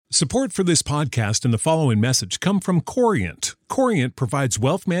Support for this podcast and the following message come from Corient. Corient provides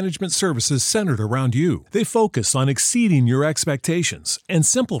wealth management services centered around you. They focus on exceeding your expectations and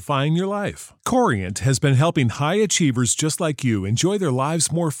simplifying your life. Corient has been helping high achievers just like you enjoy their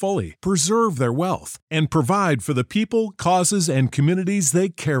lives more fully, preserve their wealth, and provide for the people, causes, and communities they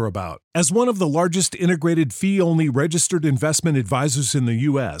care about. As one of the largest integrated fee-only registered investment advisors in the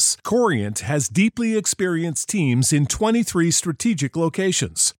U.S., Corient has deeply experienced teams in 23 strategic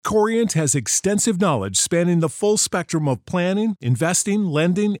locations. Corient has extensive knowledge spanning the full spectrum of planning, investing,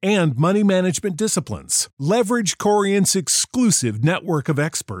 lending, and money management disciplines. Leverage Corient's exclusive network of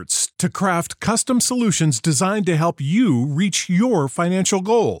experts to craft custom solutions designed to help you reach your financial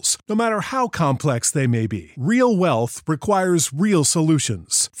goals, no matter how complex they may be. Real wealth requires real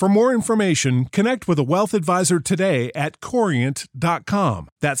solutions. For more information, connect with a wealth advisor today at Corient.com.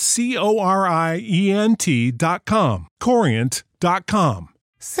 That's Corient.com. Corient.com.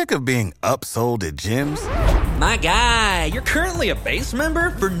 Sick of being upsold at gyms? My guy, you're currently a base member?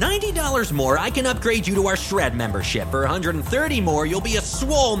 For $90 more, I can upgrade you to our Shred membership. For $130 more, you'll be a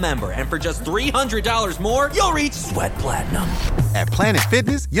Swole member. And for just $300 more, you'll reach Sweat Platinum. At Planet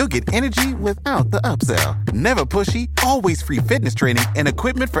Fitness, you'll get energy without the upsell. Never pushy, always free fitness training and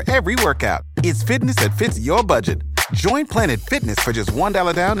equipment for every workout. It's fitness that fits your budget. Join Planet Fitness for just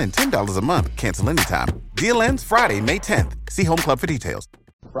 $1 down and $10 a month. Cancel anytime. Deal ends Friday, May 10th. See Home Club for details.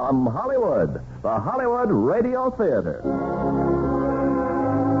 From Hollywood, the Hollywood Radio Theater.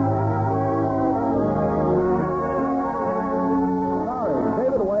 Starring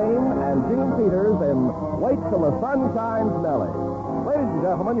David Wayne and Gene Peters in Wait Till the Sun Shines, Nellie. Ladies and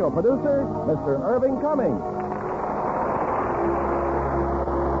gentlemen, your producer, Mr. Irving Cummings.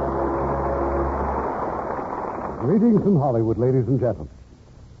 Greetings from Hollywood, ladies and gentlemen.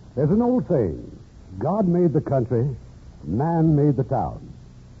 There's an old saying, God made the country, man made the town.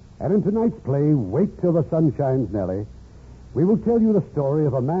 And in tonight's play, Wait Till the Sun Shines, Nellie, we will tell you the story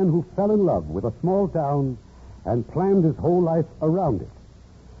of a man who fell in love with a small town and planned his whole life around it,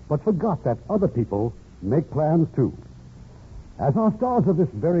 but forgot that other people make plans too. As our stars of this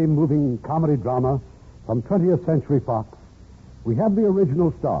very moving comedy drama from 20th Century Fox, we have the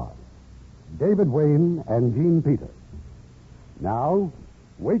original stars, David Wayne and Gene Peters. Now,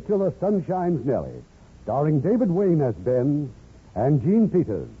 Wait Till the Sun Shines, Nellie, starring David Wayne as Ben and Gene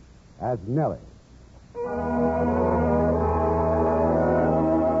Peters as Nellie. The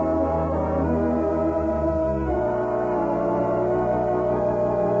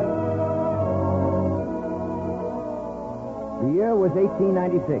year was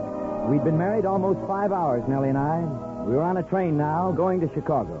 1896. We'd been married almost 5 hours, Nellie and I. We were on a train now, going to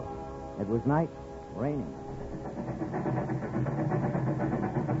Chicago. It was night, raining.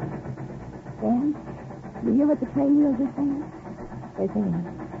 Ben, do you hear what the train wheels are saying? They're saying,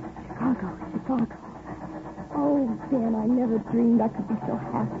 Chicago, Chicago. Oh, Ben, I never dreamed I could be so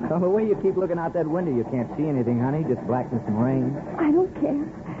happy. Well, the way you keep looking out that window, you can't see anything, honey, just blackness and rain. I don't care.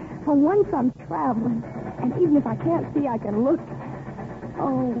 For once I'm traveling, and even if I can't see, I can look.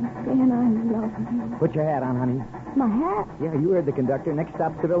 Oh, Ben, I love you. Put your hat on, honey. My hat? Yeah, you heard the conductor. Next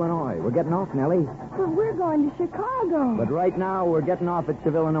stop, Seville, Illinois. We're getting off, Nellie. But we're going to Chicago. But right now, we're getting off at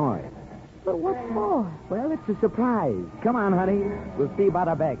Seville, Illinois. But what for? Well, it's a surprise. Come on, honey. We'll see about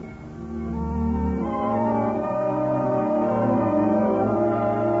our baggage.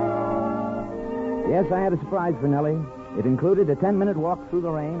 Yes, I had a surprise for Nellie. It included a 10-minute walk through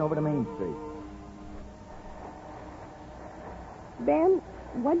the rain over to Main Street. Ben,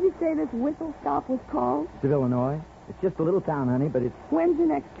 what did you say this whistle stop was called? Seville, Illinois. It's just a little town, honey, but it's... When's the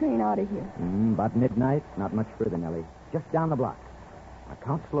next train out of here? About midnight. Not much further, Nellie. Just down the block. Now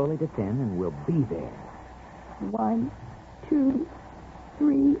count slowly to 10, and we'll be there. 1, 2,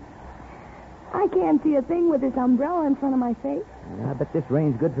 3. I can't see a thing with this umbrella in front of my face. I bet this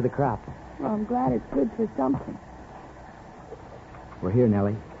rain's good for the crop. Well, I'm glad it's good for something. We're here,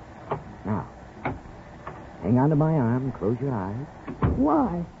 Nellie. Now, hang on to my arm. Close your eyes.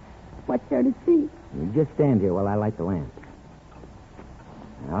 Why? What's there to see? You just stand here while I light the lamp.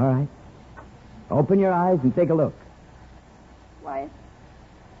 All right. Open your eyes and take a look. Why,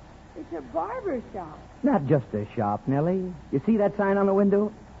 it's a barber shop. Not just a shop, Nellie. You see that sign on the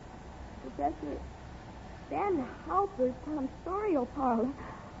window? Professor Ben Halper's tonsorial parlor.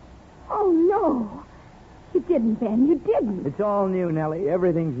 Oh, no. You didn't, Ben. You didn't. It's all new, Nellie.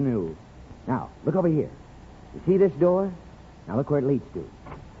 Everything's new. Now, look over here. You see this door? Now look where it leads to.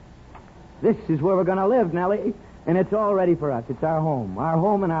 This is where we're going to live, Nellie. And it's all ready for us. It's our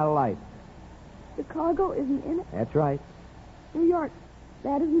home and our life. Chicago isn't in it? That's right. New York,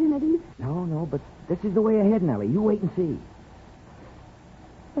 that isn't in it either? No, but this is the way ahead, Nellie. You wait and see.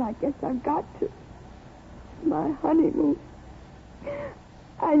 But I guess I've got to. My honeymoon.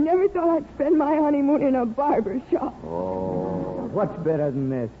 I never thought I'd spend my honeymoon in a barber shop. Oh, what's better than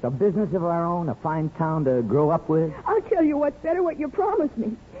this? A business of our own, a fine town to grow up with? I'll tell you what's better, what you promised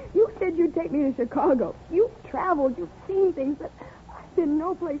me. You said you'd take me to Chicago. You've traveled, you've seen things, but I've been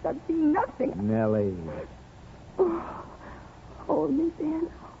no place, I've seen nothing. Nellie. Oh, hold me, Ben.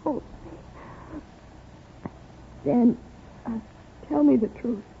 Hold me. Ben, tell me the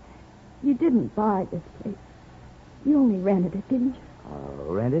truth. You didn't buy this place. You only rented it, didn't you?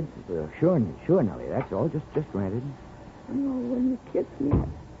 Rented? Sure, Nellie. That's all. Just rented. Oh, when you kiss me,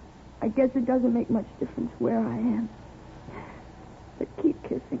 I guess it doesn't make much difference where I am. But keep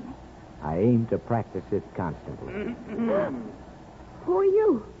kissing me. I aim to practice it constantly. Who are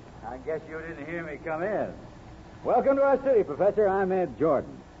you? I guess you didn't hear me come in. Welcome to our city, Professor. I'm Ed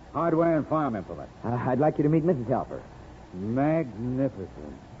Jordan, hardware and farm implements. I'd like you to meet Mrs. Helfer.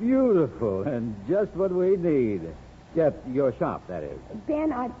 Magnificent. Beautiful, and just what we need. Your shop, that is.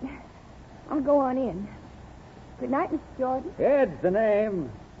 Ben, I'll go on in. Good night, Mr. Jordan. Ed's the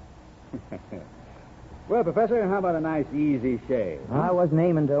name. Well, Professor, how about a nice, easy shave? I wasn't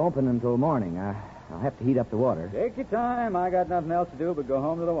aiming to open until morning. I'll have to heat up the water. Take your time. I got nothing else to do but go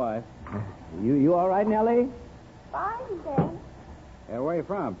home to the wife. You all right, Nellie? Fine, Ben. Where are you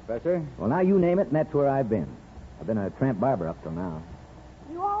from, Professor? Well, now you name it, and that's where I've been. I've been a tramp barber up till now.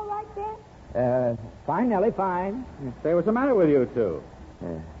 You all right, Ben? Fine, Nellie, fine. Say, what's the matter with you two?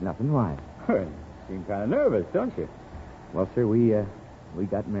 Nothing. Why? You seem kind of nervous, don't you? Well, sir, we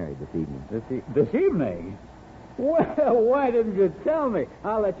got married this evening. This evening? Well, why didn't you tell me?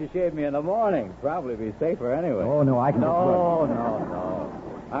 I'll let you shave me in the morning. Probably be safer anyway. Oh, no, I can... No.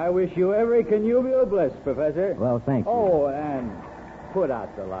 I wish you every connubial bliss, Professor. Well, thank you. Oh, and put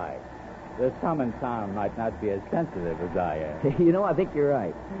out the light. The some in town might not be as sensitive as I am. You know, I think you're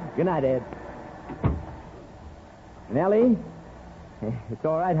right. Good night, Ed. Nellie? It's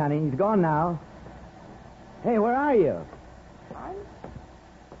all right, honey. He's gone now. Hey, where are you? I'm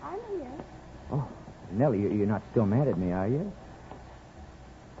here. Oh, Nellie, you're not still mad at me, are you?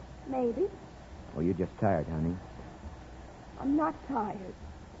 Maybe. Oh, you're just tired, honey. I'm not tired.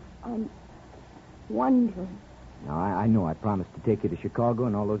 I'm wondering. Now, I know I promised to take you to Chicago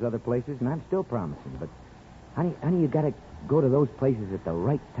and all those other places, and I'm still promising. But, honey, you got to go to those places at the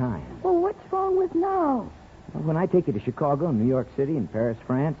right time. Well, what's wrong with now? Well, when I take you to Chicago and New York City and Paris,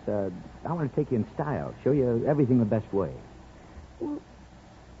 France, I want to take you in style, show you everything the best way. Well,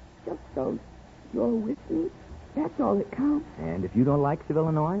 just so you're with me, that's all that counts. And if you don't like Seville,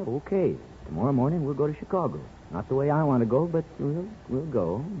 Illinois, okay. Tomorrow morning we'll go to Chicago. Not the way I want to go, but we'll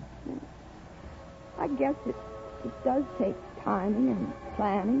go. I guess it does take timing and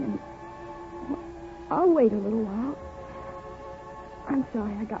planning, and I'll wait a little while. I'm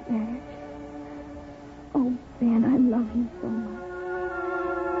sorry I got mad at you. Oh, Ben, I love you so much.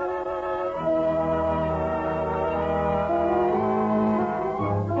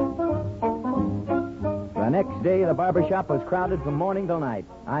 The next day, the barber shop was crowded from morning till night.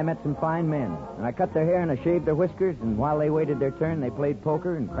 I met some fine men, and I cut their hair and I shaved their whiskers, and while they waited their turn, they played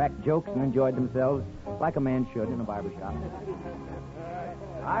poker and cracked jokes and enjoyed themselves like a man should in a barber shop.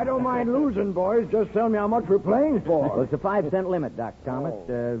 I don't mind losing, boys. Just tell me how much we're playing for. Well, it's a 5-cent limit, Doc Thomas.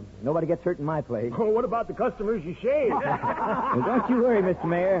 Nobody gets hurt in my place. Oh, what about the customers you shaved? Well, don't you worry, Mr.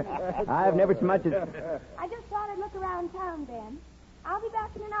 Mayor. I've never so much as... I just thought I'd look around town, Ben. I'll be back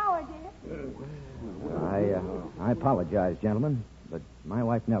in an hour, dear. I apologize, gentlemen, but my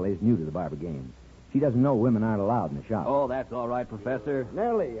wife Nellie is new to the barber game. She doesn't know women aren't allowed in the shop. Oh, that's all right, Professor.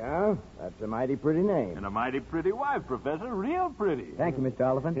 Nellie, huh? That's a mighty pretty name. And a mighty pretty wife, Professor. Real pretty. Thank you, Mr.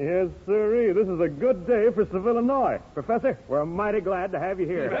 Oliphant. Yes, sirree. This is a good day for Seville, Illinois. Professor, we're mighty glad to have you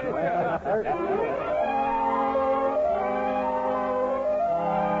here.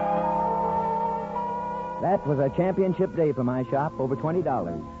 That was a championship day for my shop, over $20.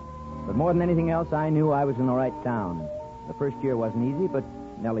 But more than anything else, I knew I was in the right town. The first year wasn't easy, but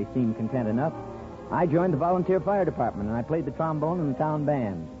Nellie seemed content enough. I joined the volunteer fire department, and I played the trombone in the town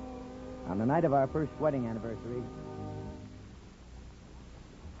band. On the night of our first wedding anniversary...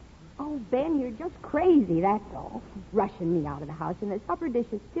 Oh, Ben, you're just crazy, that's all. Rushing me out of the house, and the supper dish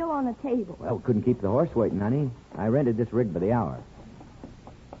is still on the table. Well, couldn't keep the horse waiting, honey. I rented this rig by the hour.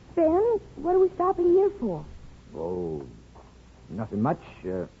 Ben, what are we stopping here for? Oh, nothing much.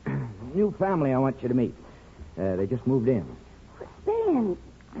 New family I want you to meet. They just moved in. Ben,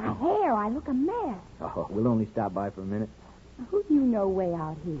 my hair, I look a mess. Oh, we'll only stop by for a minute. Who do you know way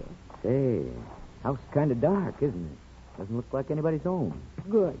out here? Say, house is kind of dark, isn't it? Doesn't look like anybody's home.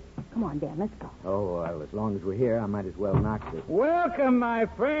 Good. Come on, Dan, let's go. Oh, well, as long as we're here, I might as well knock this. Welcome, my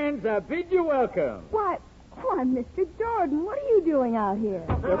friends. I bid you welcome. Why, Mr. Jordan, what are you doing out here?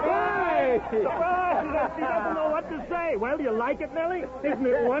 Surprise! Surprise! She doesn't know what to say. Well, you like it, Nellie? Isn't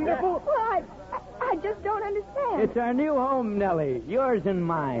it wonderful? Well, I just don't understand. It's our new home, Nellie. Yours and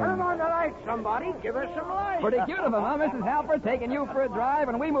mine. Turn on the light, somebody. Give us some light. Pretty beautiful, huh, Mrs. Halper? Taking you for a drive,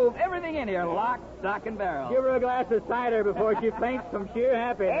 and we move everything in here, lock, stock, and barrel. Give her a glass of cider before she faints from sheer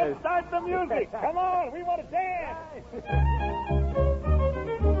happiness. Let's start the music. Come on, we want to dance.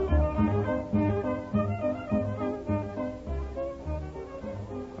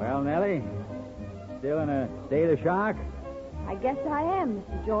 Well, Nellie, still in a state of shock? I guess I am,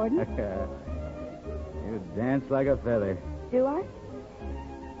 Mr. Jordan. You dance like a feather. Do I?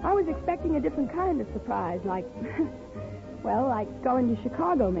 I was expecting a different kind of surprise, like, well, like going to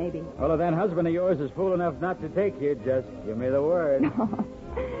Chicago, maybe. Well, if that husband of yours is fool enough not to take you, just give me the word.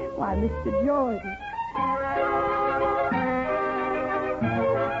 Why, Mr. Jordan.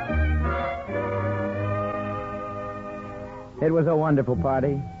 It was a wonderful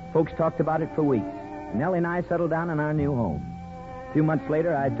party. Folks talked about it for weeks. Nellie and I settled down in our new home. A few months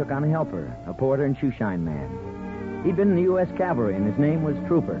later, I took on a helper, a porter and shoeshine man. He'd been in the U.S. Cavalry, and his name was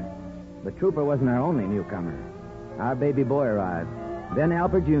Trooper. But Trooper wasn't our only newcomer. Our baby boy arrived. Then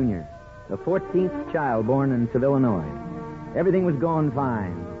Albert Jr., the 14th child born in Seville, Illinois. Everything was going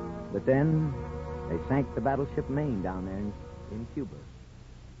fine. But then they sank the battleship Maine down there in Cuba.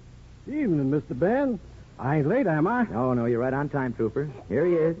 Evening, Mr. Ben. I ain't late, am I? No, you're right on time, Trooper. Here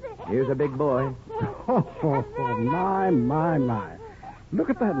he is. Here's a big boy. Oh, my. Look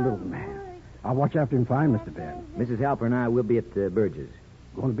at that little man. I'll watch after him fine, Mr. Ben. Mrs. Halper and I will be at Burgess.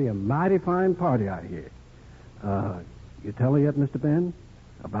 Going to be a mighty fine party out here. You tell her yet, Mr. Ben?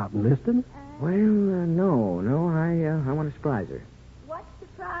 About enlisting? Well, no. I want to surprise her. What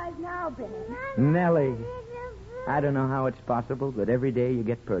surprise now, Ben? Nellie. I don't know how it's possible, but every day you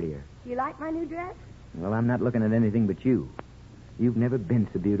get prettier. Do you like my new dress? Well, I'm not looking at anything but you. You've never been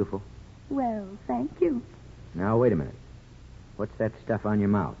so beautiful. Well, thank you. Now, wait a minute. What's that stuff on your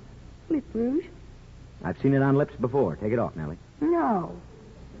mouth? Lip rouge? I've seen it on lips before. Take it off, Nellie. No.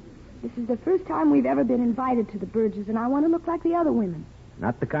 This is the first time we've ever been invited to the Burgess, and I want to look like the other women.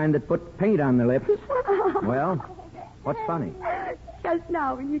 Not the kind that put paint on their lips. Well, what's funny? Just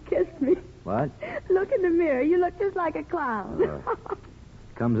now when you kissed me. What? Look in the mirror. You look just like a clown.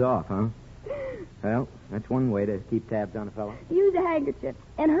 Comes off, huh? Well, that's one way to keep tabs on a fellow. Use a handkerchief.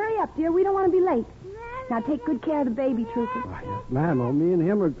 And hurry up, dear. We don't want to be late. Now take good care of the baby, Trooper. Oh, yes, ma'am. Oh, me and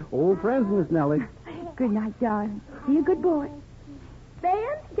him are old friends, Miss Nellie. Good night, darling. Be a good boy.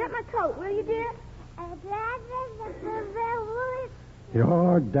 Ben, get my coat, will you, dear?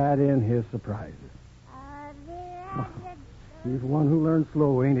 Your daddy and his surprises. He's one who learns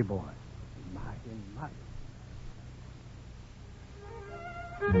slow, ain't he, boy?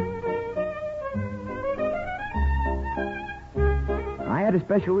 I had a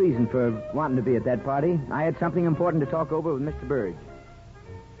special reason for wanting to be at that party. I had something important to talk over with Mr. Burge.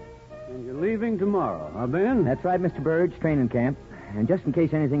 And you're leaving tomorrow, huh, Ben? That's right, Mr. Burge, training camp. And just in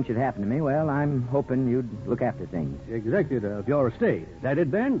case anything should happen to me, well, I'm hoping you'd look after things. Executive of your estate. Is that it,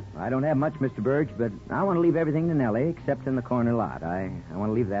 Ben? I don't have much, Mr. Burge, but I want to leave everything to Nellie, except in the corner lot. I want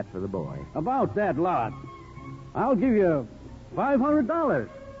to leave that for the boy. About that lot, I'll give you $500.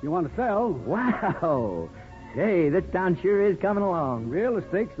 You want to sell? Wow! Say, this town sure is coming along. Real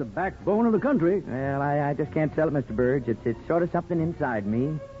estate's the backbone of the country. Well, I just can't sell it, Mr. Burge. It's sort of something inside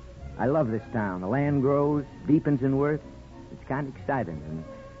me. I love this town. The land grows, deepens in worth. It's kind of exciting, and,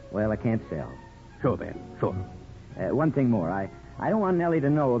 well, I can't sell. Sure, Ben, sure. One thing more. I don't want Nellie to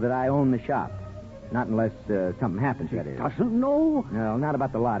know that I own the shop. Not unless something happens, that is. Doesn't know? No, not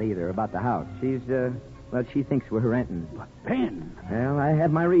about the lot either, about the house. She thinks we're renting. But, Ben... Well, I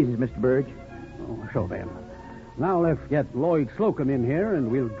have my reasons, Mr. Burge. Oh, sure, Ben. Now let's get Lloyd Slocum in here, and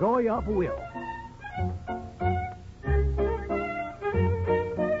we'll draw you up a will.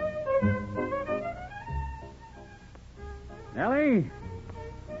 Nellie?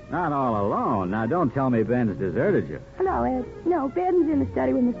 Not all alone. Now, don't tell me Ben's deserted you. Hello, Ed. No, Ben's in the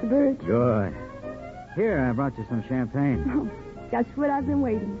study with Mr. Burge. Good. Here, I brought you some champagne. Oh, just what I've been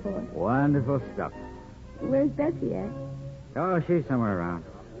waiting for. Wonderful stuff. Where's Bessie at? Oh, she's somewhere around.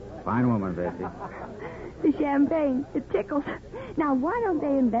 Fine woman, Bessie. The champagne. It tickles. Now, why don't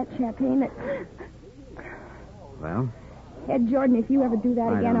they invent champagne that... Well? Ed Jordan, if you ever do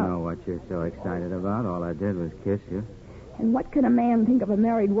that again, I don't know what you're so excited about. All I did was kiss you. And what can a man think of a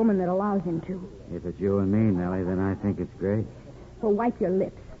married woman that allows him to? If it's you and me, Nellie, then I think it's great. Well, wipe your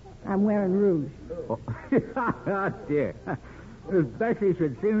lips. I'm wearing rouge. Oh, dear. If Bessie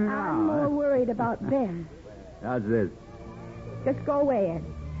should see me now. I'm more worried about Ben. How's this? Just go away, Ed.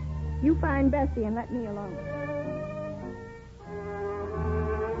 You find Bessie and let me alone.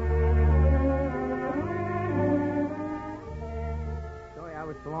 Sorry I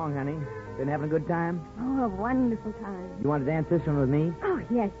was so long, honey. Been having a good time? Oh, a wonderful time. You want to dance this one with me? Oh,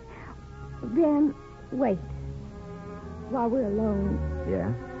 yes. Ben, wait. While we're alone, Yeah.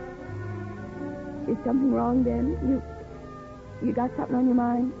 is something wrong, Ben? You got something on your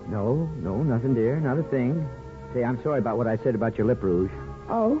mind? No, nothing, dear. Not a thing. Say, I'm sorry about what I said about your lip rouge.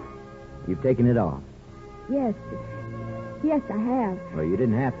 Oh, You've taken it off. yes. Yes, I have. Well, you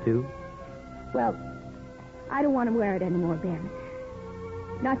didn't have to. Well, I don't want to wear it anymore, Ben.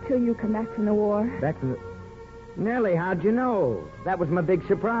 Not till you come back from the war. Back to the... Nellie, how'd you know? That was my big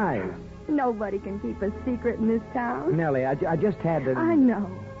surprise. Nobody can keep a secret in this town. Nellie, I just had to... I know.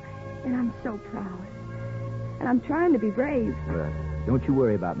 And I'm so proud. And I'm trying to be brave. Well, don't you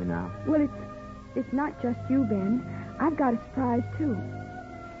worry about me now. Well, it's not just you, Ben. I've got a surprise, too.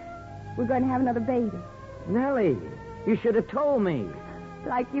 We're going to have another baby. Nellie, you should have told me.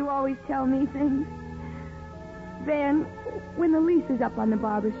 Like you always tell me things. Ben, when the lease is up on the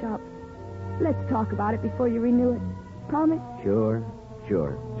barber shop, let's talk about it before you renew it. Promise? Sure.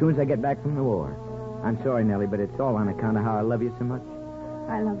 As soon as I get back from the war. I'm sorry, Nellie, but it's all on account of how I love you so much.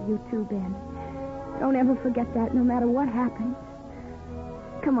 I love you, too, Ben. Don't ever forget that, no matter what happens.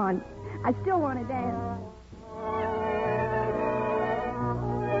 Come on. I still want to dance.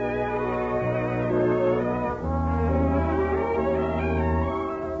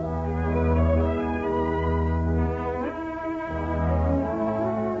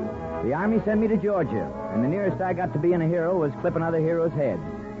 The Army sent me to Georgia, and the nearest I got to being a hero was clipping other heroes' heads.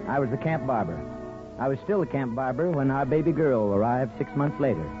 I was the camp barber. I was still the camp barber when our baby girl arrived 6 months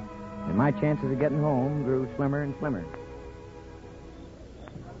later, and my chances of getting home grew slimmer and slimmer.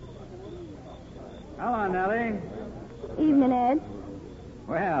 Hello, Nellie. Evening, Ed.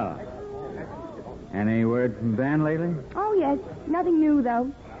 Well, any word from Ben lately? Oh, yes. Nothing new,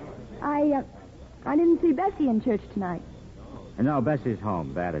 though. I didn't see Bessie in church tonight. No, Bessie's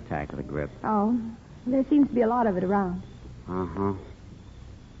home. Bad attack of the grip. Oh, there seems to be a lot of it around. Uh-huh.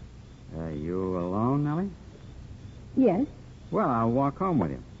 You alone, Nellie? Yes. Well, I'll walk home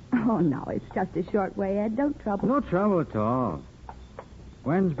with you. Oh, no, it's just a short way, Ed. Don't trouble. No trouble at all.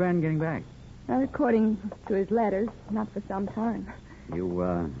 When's Ben getting back? According to his letters, not for some time. You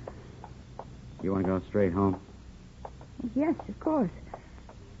want to go straight home? Yes, of course.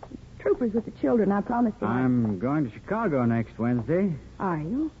 Troopers with the children, I promised him. I'm going to Chicago next Wednesday. Are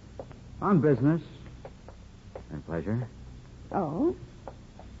you? On business. And pleasure. Oh?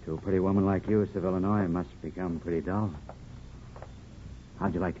 To a pretty woman like you, of Illinois, must become pretty dull.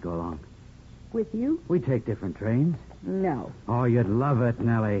 How'd you like to go along? With you? We take different trains. No. Oh, you'd love it,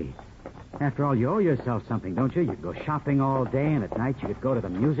 Nellie. After all, you owe yourself something, don't you? You could go shopping all day, and at night you could go to the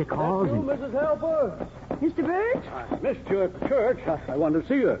music halls. That's you, Mrs. Helper. Mr. Birch? I missed you at the church. I wanted to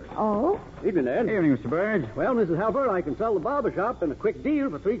see you. Oh? Evening, Ed. Evening, Mr. Burge. Well, Mrs. Helper, I can sell the barber shop in a quick deal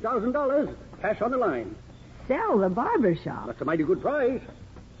for $3,000. Cash on the line. Sell the barber shop? That's a mighty good price.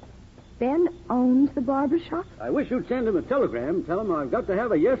 Ben owns the barber shop? I wish you'd send him a telegram. Tell him I've got to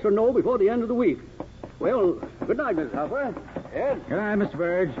have a yes or no before the end of the week. Well, good night, Mrs. Helper. Ed? Good night, Mr.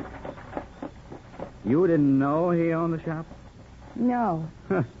 Burge. You didn't know he owned the shop? No.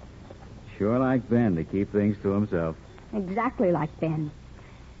 Sure like Ben to keep things to himself. Exactly like Ben.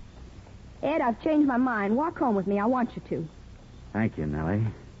 Ed, I've changed my mind. Walk home with me. I want you to. Thank you, Nellie.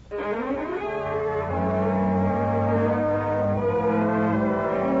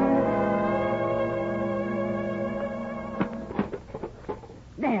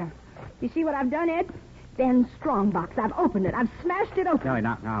 There. You see what I've done, Ed? Ben's strongbox. I've opened it. I've smashed it open. Nellie,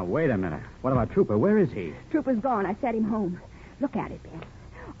 now, wait a minute. What about Trooper? Where is he? Trooper's gone. I sent him home. Look at it, Ben.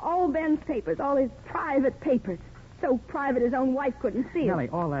 All Ben's papers, all his private papers. So private his own wife couldn't see it. Nellie,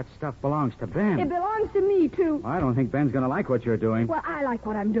 all that stuff belongs to Ben. It belongs to me, too. I don't think Ben's going to like what you're doing. Well, I like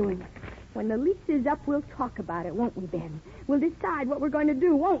what I'm doing. When the lease is up, we'll talk about it, won't we, Ben? We'll decide what we're going to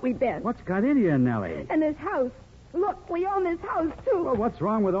do, won't we, Ben? What's got into you, Nellie? And this house. Look, we own this house, too. Well, what's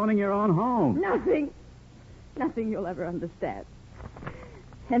wrong with owning your own home? Nothing. Nothing you'll ever understand.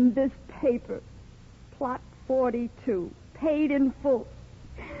 And this paper, Plot 42, paid in full.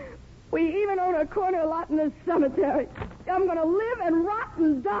 We even own a corner lot in this cemetery. I'm going to live and rot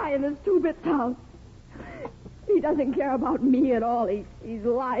and die in this two-bit town. He doesn't care about me at all. He's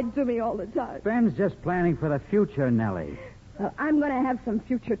lied to me all the time. Ben's just planning for the future, Nellie. Well, I'm going to have some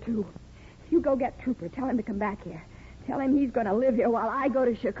future, too. You go get Trooper. Tell him to come back here. Tell him he's going to live here while I go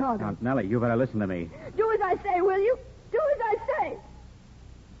to Chicago. Now, Nellie, you better listen to me. Do as I say, will you? Do as I say.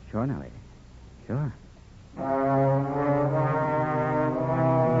 Sure, Nellie. Sure.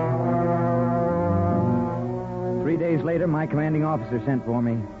 3 days later, my commanding officer sent for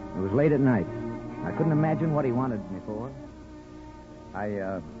me. It was late at night. I couldn't imagine what he wanted me for.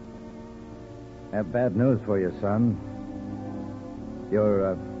 I have bad news for you, son.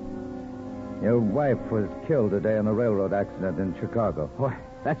 Your wife was killed today in a railroad accident in Chicago. Boy,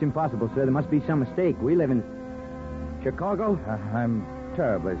 that's impossible, sir. There must be some mistake. We live in Chicago. I'm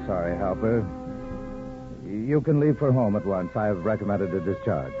terribly sorry, Halper. You can leave for home at once. I've recommended a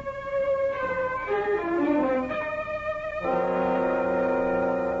discharge.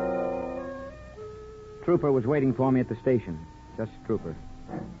 Trooper was waiting for me at the station. Just Trooper.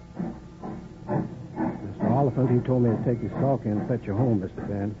 Mr. Oliphant, he told me to take your stock in and fetch you home, Mr.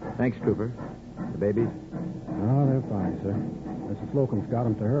 Ben. Thanks, Trooper. The babies? Oh, they're fine, sir. Mrs. Slocum's got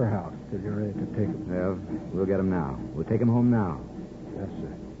them to her house till you're ready to take them. Well, we'll get them now. We'll take them home now. Yes,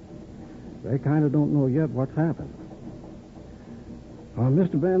 sir. They kind of don't know yet what's happened.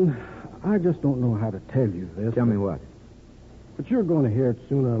 Mr. Ben, I just don't know how to tell you this. Tell me what? But you're going to hear it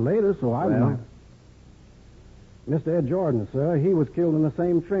sooner or later, so I Well? might. Mr. Ed Jordan, sir, he was killed in the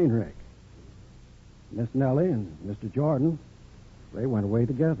same train wreck. Miss Nellie and Mr. Jordan, they went away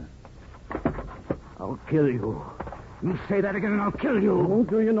together. I'll kill you. You say that again and I'll kill you. It won't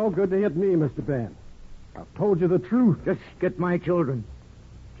do you no good to hit me, Mr. Ben. I've told you the truth. Just get my children.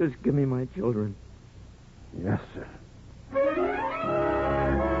 Just give me my children. Yes, sir.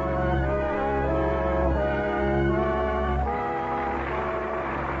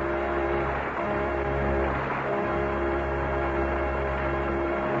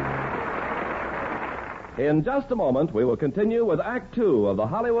 In just a moment, we will continue with Act Two of the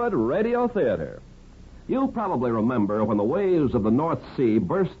Hollywood Radio Theater. You probably remember when the waves of the North Sea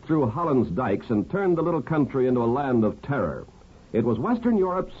burst through Holland's dikes and turned the little country into a land of terror. It was Western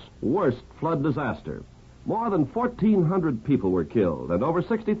Europe's worst flood disaster. More than 1,400 people were killed, and over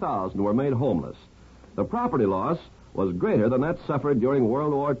 60,000 were made homeless. The property loss was greater than that suffered during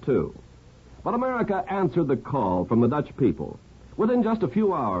World War II. But America answered the call from the Dutch people. Within just a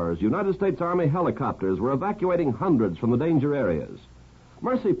few hours, United States Army helicopters were evacuating hundreds from the danger areas.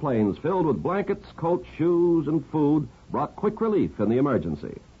 Mercy planes filled with blankets, coats, shoes, and food brought quick relief in the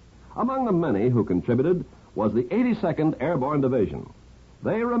emergency. Among the many who contributed was the 82nd Airborne Division.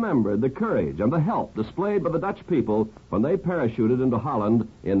 They remembered the courage and the help displayed by the Dutch people when they parachuted into Holland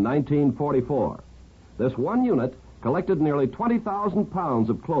in 1944. This one unit collected nearly 20,000 pounds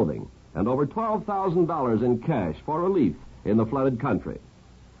of clothing and over $12,000 in cash for relief in the flooded country.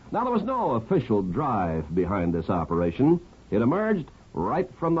 Now, there was no official drive behind this operation. It emerged right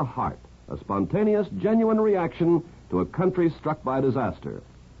from the heart, a spontaneous, genuine reaction to a country struck by disaster.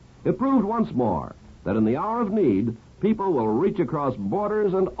 It proved once more that in the hour of need, people will reach across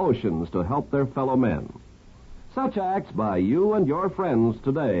borders and oceans to help their fellow men. Such acts by you and your friends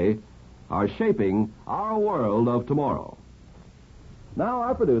today are shaping our world of tomorrow. Now,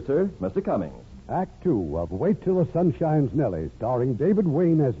 our producer, Mr. Cummings. Act Two of Wait Till the Sun Shines Nellie, starring David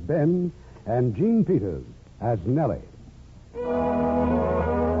Wayne as Ben and Gene Peters as Nellie.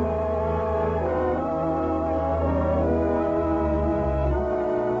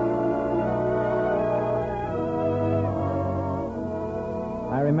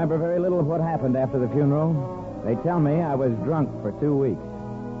 I remember very little of what happened after the funeral. They tell me I was drunk for 2 weeks.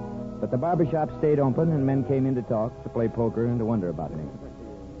 But the barbershop stayed open, and men came in to talk, to play poker, and to wonder about me.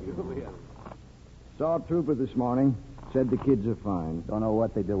 Saw Trooper this morning. Said the kids are fine. Don't know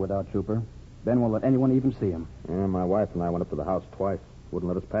what they do without Trooper. Ben won't let anyone even see him. Yeah, my wife and I went up to the house twice.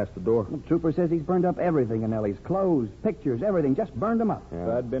 Wouldn't let us pass the door. The Trooper says he's burned up everything in Ellie's clothes, pictures, everything. Just burned them up. Yeah. If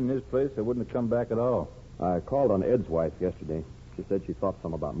I'd been in his place, I wouldn't have come back at all. I called on Ed's wife yesterday. She said she thought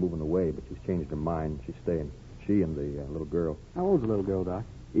some about moving away, but she's changed her mind. She's staying. She and the little girl. How old's the little girl, Doc?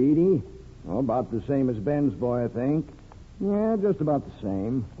 Edie? Oh, about the same as Ben's boy, I think. Yeah, just about the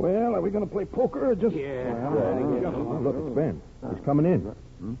same. Well, are we going to play poker or just... Yeah. Look, it's Ben. He's coming in.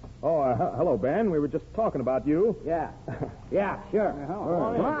 Hmm? Oh, hello, Ben. We were just talking about you. Yeah. Yeah, sure. Come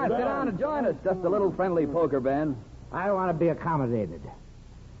on, sit down and join us. Just a little friendly poker, Ben. I want to be accommodated.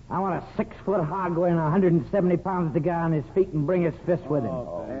 I want a 6-foot hog weighing 170 pounds to get on his feet and bring his fist with him.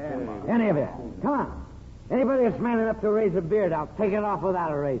 Any of you. Come on. Anybody that's man enough to raise a beard, I'll take it off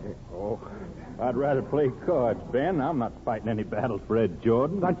without a razor. Oh, I'd rather play cards, Ben. I'm not fighting any battles for Ed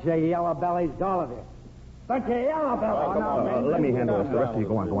Jordan. Bunch of yellow bellies, all of you. Bunch of yellow bellies. Let me handle this. The rest of you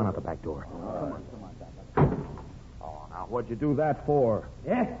go on out the back door. Oh, now, what'd you do that for?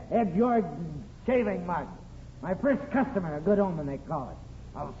 Yes, Ed Jordan shaving mug. My first customer, a good omen, they call it.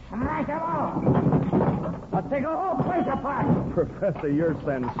 I'll smash them all. I'll take a whole place apart. Professor, you're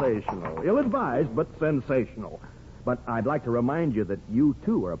sensational. Ill-advised, but sensational. But I'd like to remind you that you,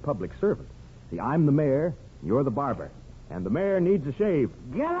 too, are a public servant. See, I'm the mayor, you're the barber. And the mayor needs a shave.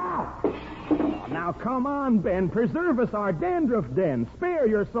 Get out! Now, come on, Ben. Preserve us our dandruff den. Spare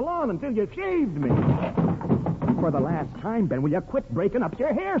your salon until you've shaved me. For the last time, Ben, will you quit breaking up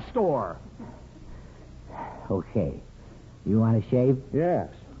your hair store? Okay. You want to shave? Yes.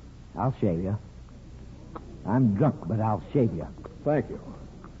 I'll shave you. I'm drunk, but I'll shave you. Thank you.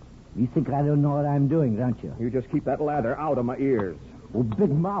 You think I don't know what I'm doing, don't you? You just keep that lather out of my ears. Well,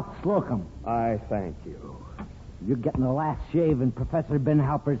 big mouth Slocum. I thank you. You're getting the last shave in Professor Ben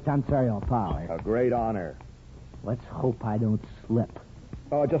Halper's tonsorial parlor. A great honor. Let's hope I don't slip.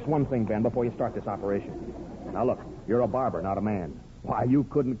 Oh, just one thing, Ben, before you start this operation. Now, look, you're a barber, not a man. Why, you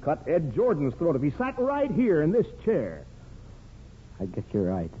couldn't cut Ed Jordan's throat if he sat right here in this chair. I guess you're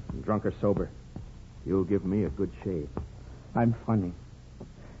right. Drunk or sober, you'll give me a good shave. I'm funny.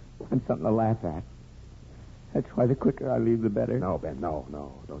 I'm something to laugh at. That's why the quicker I leave, the better. No, Ben, no.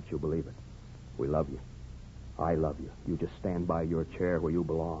 Don't you believe it. We love you. I love you. You just stand by your chair where you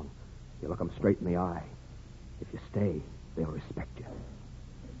belong. You look them straight in the eye. If you stay, they'll respect you.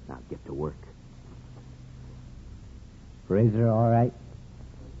 Now get to work. Razor all right?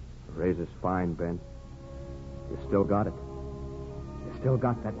 Razor's fine, Ben. You still got it. You still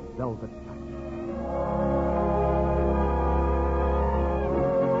got that velvet touch.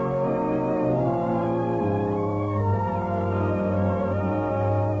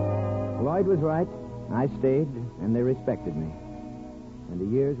 Lloyd was right. I stayed, and they respected me. And the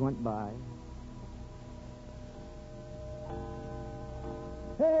years went by.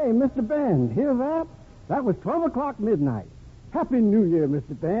 Hey, Mr. Ben, hear that? That was 12 o'clock midnight. Happy New Year,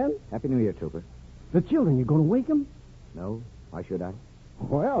 Mr. Ben. Happy New Year, Trooper. The children, you going to wake them? No. Why should I?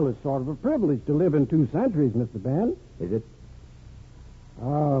 Well, it's sort of a privilege to live in 2 centuries, Mr. Ben. Is it?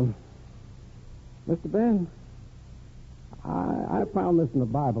 Mr. Ben, I found this in the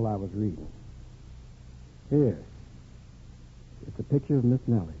Bible I was reading. Here. It's a picture of Miss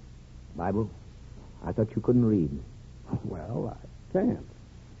Nellie. Bible? I thought you couldn't read. Well, I can't.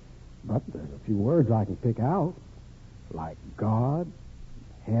 But there's a few words I can pick out, like God,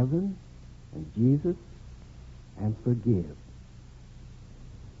 heaven, and Jesus, and forgive.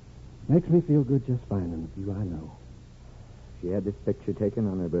 Makes me feel good just finding a few I know. She had this picture taken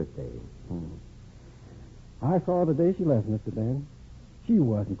on her birthday. I saw her the day she left, Mr. Ben. She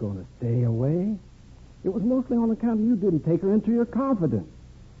wasn't going to stay away. It was mostly on account of you didn't take her into your confidence.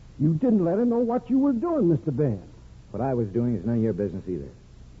 You didn't let her know what you were doing, Mr. Ben. What I was doing is none of your business either.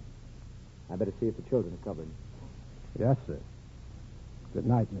 I better see if the children are covered. Yes, sir. Good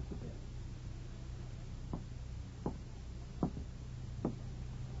night, Mr. Ben.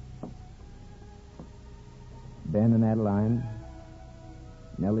 Ben and Adeline,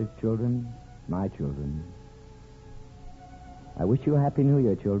 Nellie's children, my children. I wish you a happy New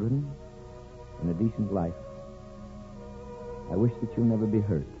Year, children, and a decent life. I wish that you'll never be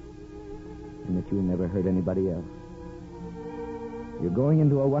hurt, and that you'll never hurt anybody else. You're going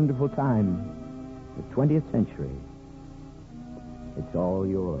into a wonderful time, the 20th century. It's all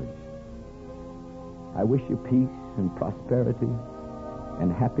yours. I wish you peace and prosperity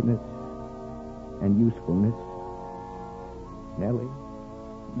and happiness and usefulness. Nellie.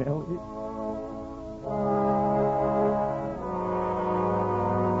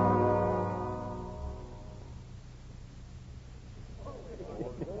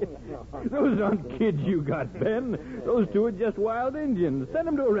 Those aren't kids you got, Ben. Those 2 are just wild Indians. Send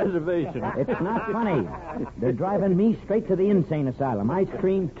them to a reservation. It's not funny. They're driving me straight to the insane asylum. Ice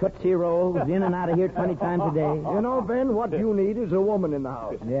cream, Tootsie Rolls, in and out of here 20 times a day. You know, Ben, what you need is a woman in the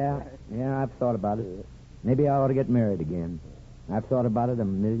house. Yeah, I've thought about it. Maybe I ought to get married again. I've thought about it a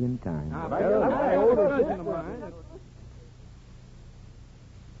million times.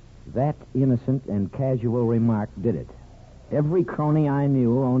 That innocent and casual remark did it. Every crony I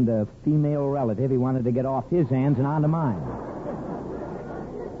knew owned a female relative he wanted to get off his hands and onto mine.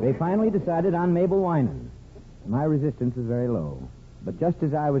 They finally decided on Mabel Winan. My resistance was very low. But just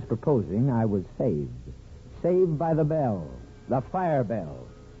as I was proposing, I was saved. Saved by the bell, the fire bell.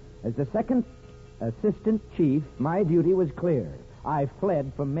 As the second assistant chief, my duty was clear. I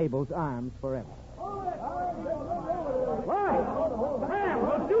fled from Mabel's arms forever. Why? Man,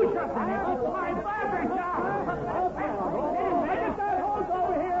 we'll do something. It's my barber shop. Get that hose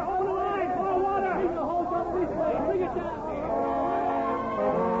over here. Hold the line. Pour water. Bring the hose over this way. Bring it down here.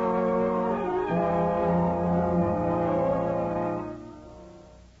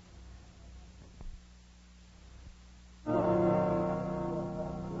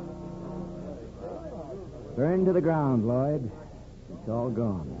 Burned to the ground, Lloyd. It's all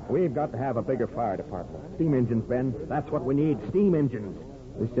gone. We've got to have a bigger fire department. Steam engines, Ben. That's what we need, steam engines.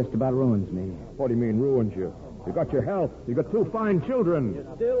 This just about ruins me. What do you mean, ruins you? You got your health. You got 2 fine children. You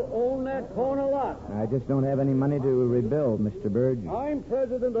still own that corner lot. I just don't have any money to rebuild, Mr. Burge. I'm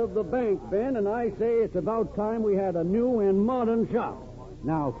president of the bank, Ben, and I say it's about time we had a new and modern shop.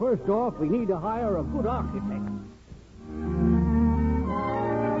 Now, first off, we need to hire a good architect.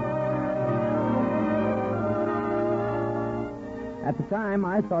 At the time,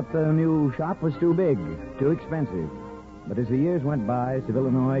 I thought the new shop was too big, too expensive. But as the years went by, Seville,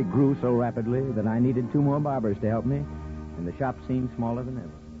 Illinois grew so rapidly that I needed 2 more barbers to help me, and the shop seemed smaller than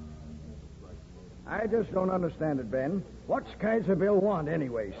ever. I just don't understand it, Ben. What's Kaiser Bill want,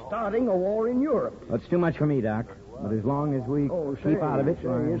 anyway? Starting a war in Europe. Well, it's too much for me, Doc. But as long as we keep out of it...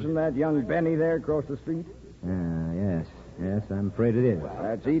 Isn't that young Benny there across the street? Yes. Yes, I'm afraid it is.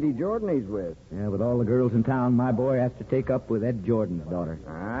 That's Edie Jordan he's with. Yeah, with all the girls in town, my boy has to take up with Ed Jordan's daughter.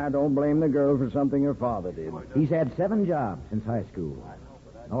 I don't blame the girl for something her father did. He's had 7 jobs since high school.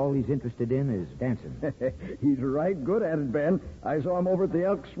 All he's interested in is dancing. He's right good at it, Ben. I saw him over at the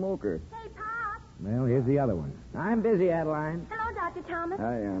Elk Smoker. Hey, Pop. Well, here's the other one. I'm busy, Adeline. Hello, Dr. Thomas.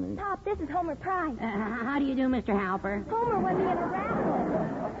 Hi, Annie. Pop, this is Homer Price. How do you do, Mr. Halper? Homer won me in a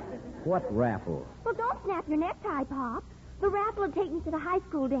raffle. What raffle? Well, don't snap your necktie, Pop. The raffle will take me to the high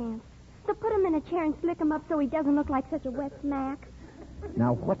school dance. So put him in a chair and slick him up so he doesn't look like such a wet smack.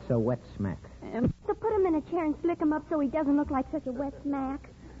 Now, what's a wet smack? So put him in a chair and slick him up so he doesn't look like such a wet smack.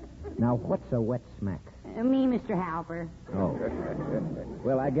 Now, what's a wet smack? Me, Mr. Halper. Oh.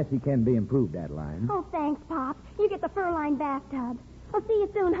 Well, I guess he can be improved, Adeline. Oh, thanks, Pop. You get the fur-lined bathtub. I'll see you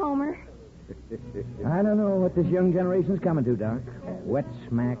soon, Homer. I don't know what this young generation's coming to, Doc. Wet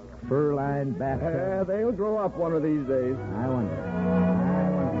smack, fur-lined bathtub. They'll grow up one of these days. I wonder.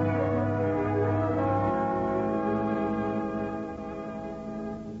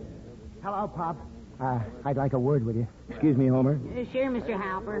 Hello, Pop. I'd like a word with you. Excuse me, Homer. Sure, Mr.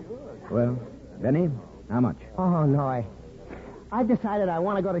 Halper. Well, Benny, how much? Oh, no, I've decided I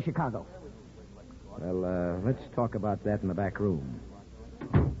want to go to Chicago. Well, let's talk about that in the back room.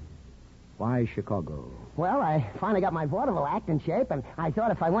 Why Chicago? Well, I finally got my vaudeville act in shape, and I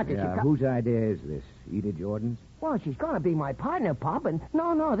thought if I went to Chicago... Whose idea is this? Edie Jordan's? Well, she's going to be my partner, Pop, and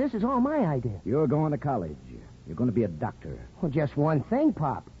no, this is all my idea. You're going to college. You're going to be a doctor. Well, just one thing,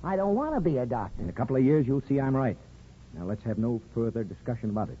 Pop. I don't want to be a doctor. In a couple of years, you'll see I'm right. Now, let's have no further discussion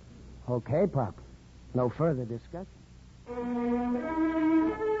about it. Okay, Pop. No further discussion.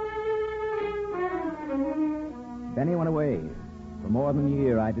 Benny went away. For more than a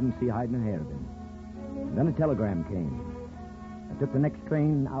year, I didn't see hide nor hair of him. Then a telegram came. I took the next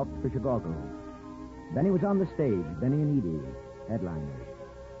train out for Chicago. Benny was on the stage, Benny and Edie, headliners.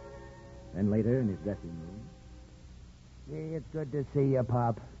 Then later, in his dressing room. Gee, it's good to see you,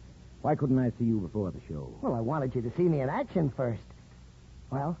 Pop. Why couldn't I see you before the show? Well, I wanted you to see me in action first.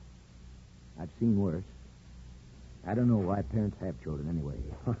 Well? I've seen worse. I don't know why parents have children anyway.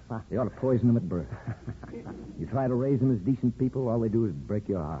 They ought to poison them at birth. You try to raise them as decent people, all they do is break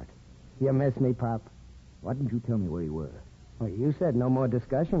your heart. You miss me, Pop. Why didn't you tell me where you were? Well, you said no more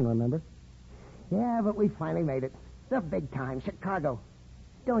discussion, remember? Yeah, but we finally made it. The big time, Chicago.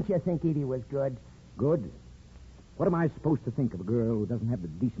 Don't you think Edie was good? Good? What am I supposed to think of a girl who doesn't have the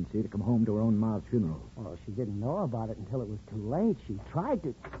decency to come home to her own ma's funeral? Well, she didn't know about it until it was too late. She tried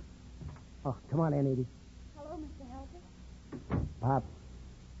to... Oh, come on in, Edie. Hello, Mr. Helper. Pop,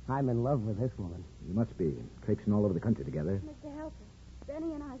 I'm in love with this woman. You must be. Traipsing all over the country together. Mr. Helper,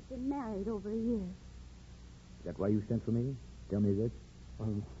 Benny and I have been married over a year. Is that why you sent for me? Tell me this.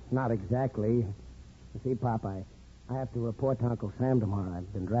 Well, not exactly. You see, Pop, I have to report to Uncle Sam tomorrow.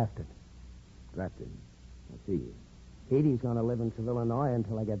 I've been drafted. Drafted? I see. Edie's going to live in Seville, Illinois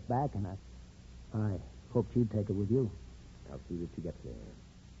until I get back, and I hoped you'd take her with you. I'll see that she gets there.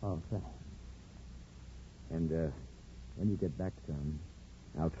 Oh, thanks. And, when you get back, son,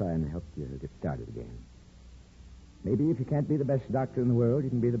 I'll try and help you get started again. Maybe if you can't be the best doctor in the world, you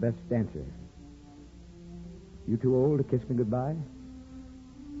can be the best dancer. You too old to kiss me goodbye?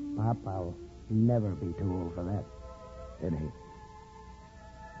 Pop, I'll never be too old for that. Benny.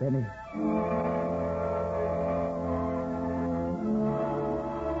 Benny.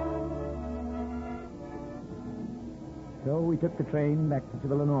 So we took the train back to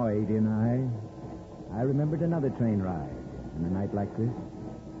Seville, Illinois, Edie and I remembered another train ride in a night like this.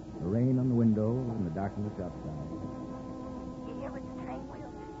 The rain on the window and the darkness outside. You hear what the train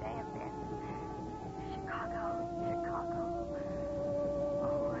wheels are saying, Ben? Chicago.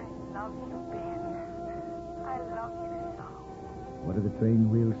 Oh, I love you, Ben. I love you so. What are the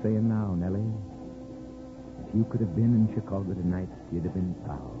train wheels saying now, Nellie? you could have been in Chicago tonight, you'd have been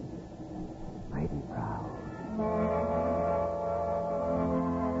proud. Mighty proud.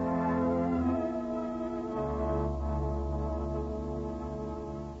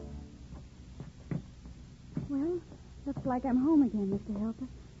 Well, looks like I'm home again, Mr. Helper.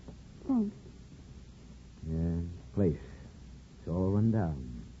 Thanks. Yeah, place. It's all run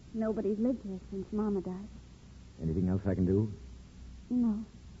down. Nobody's lived here since Mama died. Anything else I can do? No.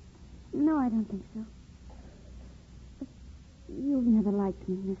 No, I don't think so. But you've never liked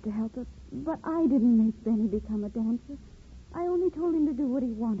me, Mr. Helper. But I didn't make Benny become a dancer. I only told him to do what he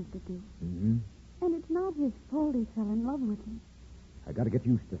wanted to do. Mm-hmm. And it's not his fault he fell in love with me. I got to get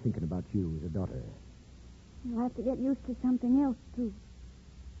used to thinking about you as a daughter. You'll have to get used to something else, too.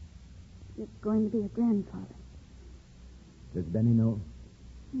 You're going to be a grandfather. Does Benny know?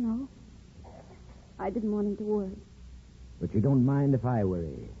 No. I didn't want him to worry. But you don't mind if I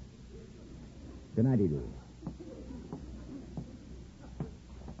worry. Good night, Edie.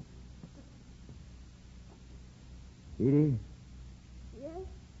 Edie? Yes?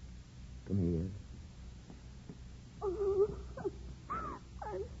 Come here. Oh,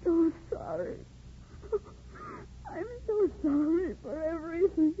 I'm so sorry. I'm so sorry for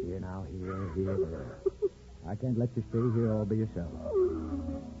everything. Here now, here. I can't let you stay here all by yourself.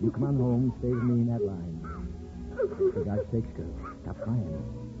 You come on home, stay with me in that line. For God's sakes, girl, stop crying.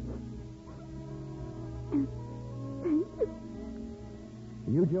 Thank you.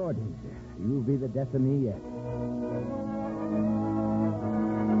 You, Jordan, you'll be the death of me yet.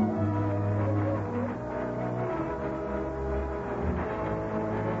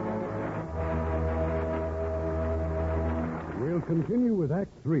 We'll continue with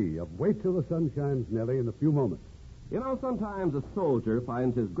Act 3 of Wait Till the Sun Shines, Nellie, in a few moments. You know, sometimes a soldier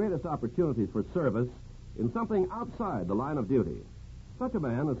finds his greatest opportunities for service in something outside the line of duty. Such a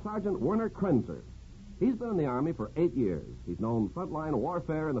man is Sergeant Werner Krenzer. He's been in the Army for 8 years. He's known frontline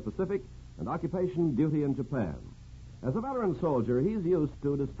warfare in the Pacific and occupation duty in Japan. As a veteran soldier, he's used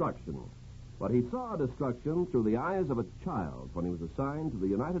to destruction. But he saw destruction through the eyes of a child when he was assigned to the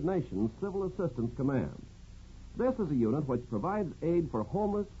United Nations Civil Assistance Command. This is a unit which provides aid for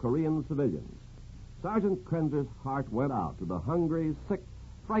homeless Korean civilians. Sergeant Krenzer's heart went out to the hungry, sick,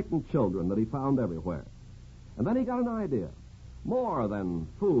 frightened children that he found everywhere. And then he got an idea. More than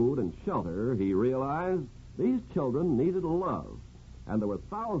food and shelter, he realized these children needed love. And there were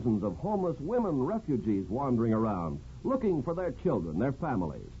thousands of homeless women refugees wandering around, looking for their children, their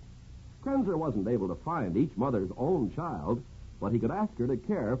families. Krenzer wasn't able to find each mother's own child, but he could ask her to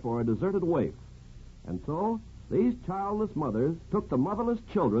care for a deserted waif. And so, these childless mothers took the motherless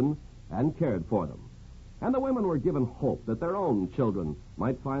children and cared for them. And the women were given hope that their own children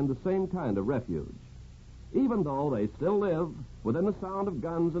might find the same kind of refuge. Even though they still live within the sound of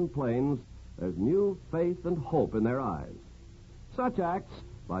guns and planes, there's new faith and hope in their eyes. Such acts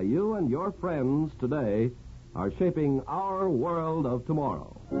by you and your friends today are shaping our world of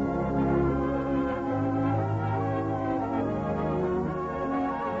tomorrow.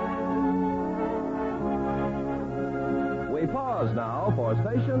 We pause now for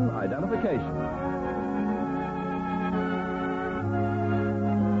station identification.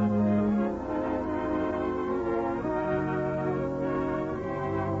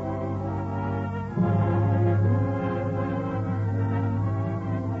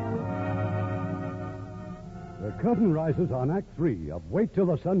 The curtain rises on Act 3 of Wait Till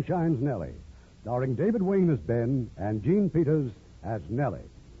the Sun Shines, Nellie, starring David Wayne as Ben and Gene Peters as Nellie.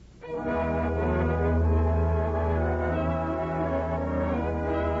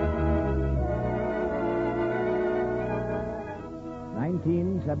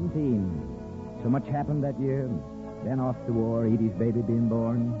 1917. So much happened that year. Ben off to war, Edie's baby being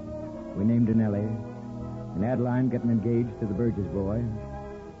born. We named her Nellie. And Adeline getting engaged to the Burgess boy.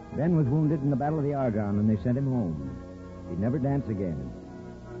 Ben was wounded in the Battle of the Argonne, and they sent him home. He'd never dance again.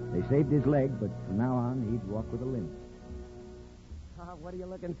 They saved his leg, but from now on, he'd walk with a limp. What are you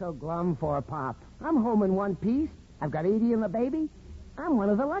looking so glum for, Pop? I'm home in one piece. I've got Edie and the baby. I'm one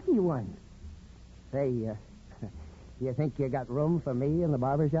of the lucky ones. Say, you think you got room for me in the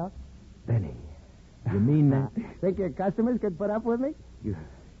barber shop? Benny, you mean that? Think your customers could put up with me? You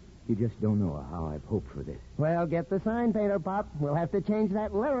just don't know how I've hoped for this. Well, get the sign painter, Pop. We'll have to change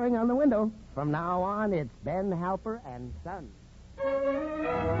that lettering on the window. From now on, it's Ben Halper and Son.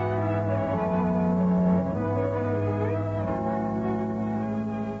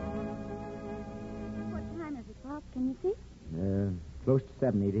 What time is it, Pop? Can you see? Close to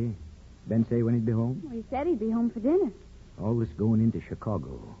 7, Edie. Ben say when he'd be home? Well, he said he'd be home for dinner. All this going into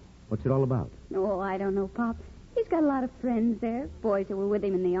Chicago. What's it all about? Oh, I don't know, Pop. He's got a lot of friends there, boys who were with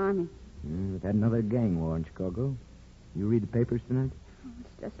him in the Army. We've had another gang war in Chicago. You read the papers tonight? Oh,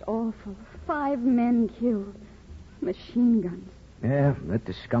 it's just awful. 5 men killed. Machine guns. Yeah, let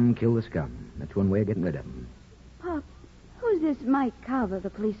the scum kill the scum. That's one way of getting rid of them. Pop, who's this Mike Carver the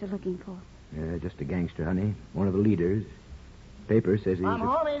police are looking for? Just a gangster, honey. One of the leaders. Paper says he's... I'm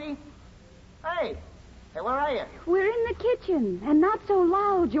home, Edie. Hey, where are you? We're in the kitchen, and not so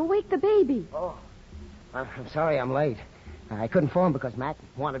loud. You'll wake the baby. Oh, I'm sorry I'm late. I couldn't phone because Mac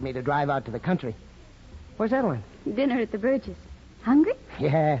wanted me to drive out to the country. Where's Evelyn? Dinner at the Burgess. Hungry?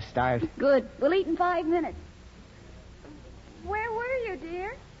 Yeah, starved. Good. We'll eat in 5 minutes. Where were you,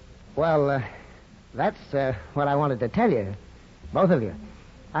 dear? Well, that's what I wanted to tell you. Both of you.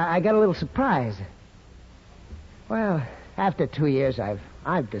 I got a little surprise. Well, after 2 years,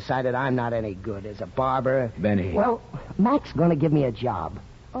 I've decided I'm not any good as a barber. Benny. Well, Mac's going to give me a job.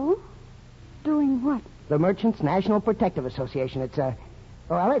 Oh? Doing what? The Merchants National Protective Association. It's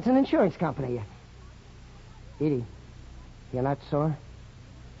it's an insurance company. Edie, you're not sore?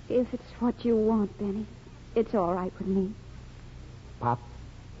 If it's what you want, Benny, it's all right with me. Pop?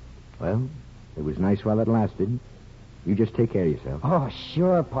 Well, it was nice while it lasted. You just take care of yourself. Oh,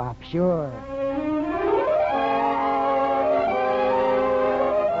 sure, Pop, sure.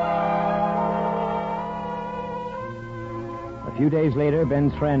 A few days later,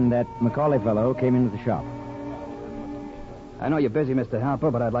 Ben's friend, that Macaulay fellow, came into the shop. I know you're busy, Mr.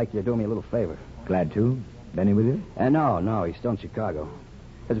 Halper, but I'd like you to do me a little favor. Glad to. Benny with you? No, he's still in Chicago.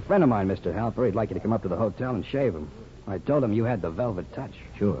 There's a friend of mine, Mr. Halper. He'd like you to come up to the hotel and shave him. I told him you had the velvet touch.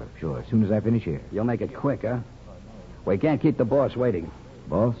 Sure. As soon as I finish here. You'll make it quick, huh? We can't keep the boss waiting.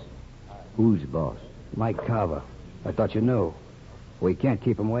 Boss? Who's boss? Mike Carver. I thought you knew. We can't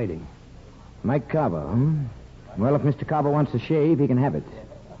keep him waiting. Mike Carver, Well, if Mr. Carver wants to shave, he can have it.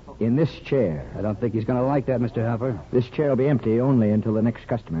 In this chair. I don't think he's going to like that, Mr. Halper. This chair will be empty only until the next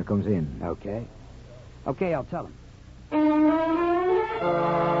customer comes in. Okay. Okay, I'll tell him.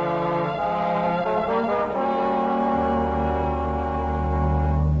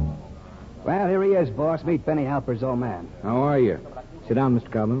 Well, here he is, boss. Meet Benny Halper's old man. How are you? Sit down, Mr.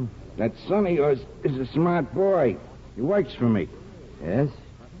 Carver. That son of yours is a smart boy. He works for me. Yes?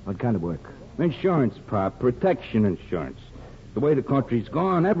 What kind of work? Insurance, Pop. Protection insurance. The way the country's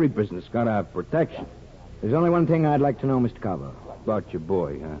gone, every business got to have protection. There's only one thing I'd like to know, Mr. Carver. About your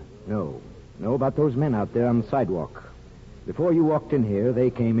boy, huh? No, about those men out there on the sidewalk. Before you walked in here, they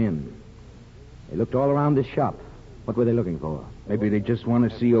came in. They looked all around this shop. What were they looking for? Maybe they just want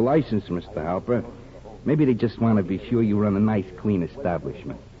to see your license, Mr. Halper. Maybe they just want to be sure you run a nice, clean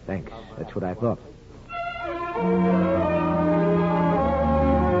establishment. Thanks. That's what I thought.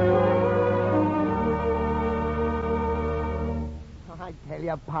 I tell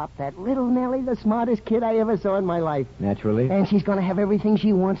you, Pop, that little Nellie, the smartest kid I ever saw in my life. Naturally. And she's going to have everything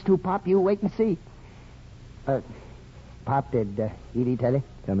she wants to, Pop. You wait and see. Pop, did Edie tell you?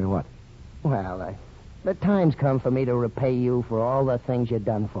 Tell me what? Well, the time's come for me to repay you for all the things you've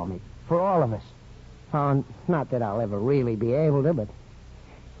done for me. For all of us. Oh, not that I'll ever really be able to, but...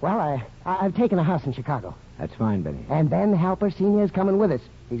 Well, I've taken a house in Chicago. That's fine, Benny. And Ben Halper Sr. is coming with us.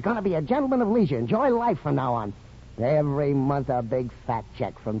 He's going to be a gentleman of leisure. Enjoy life from now on. Every month a big fat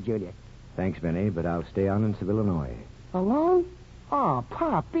check from Junior. Thanks, Benny, but I'll stay on in Seville, Illinois. Alone? Oh,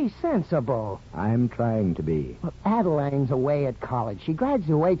 Pop, be sensible. I'm trying to be. Well, Adeline's away at college. She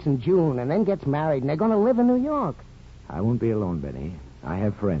graduates in June and then gets married, and they're going to live in New York. I won't be alone, Benny. I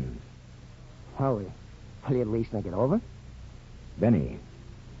have friends. Oh, will you at least think it over? Benny,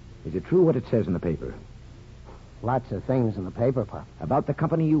 is it true what it says in the paper? Lots of things in the paper, Pop. About the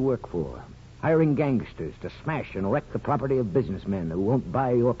company you work for. Hiring gangsters to smash and wreck the property of businessmen who won't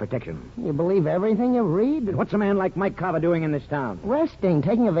buy your protection. You believe everything you read? And what's a man like Mike Carver doing in this town? Resting,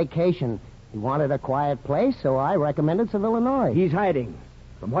 taking a vacation. He wanted a quiet place, so I recommended Seville, Illinois. He's hiding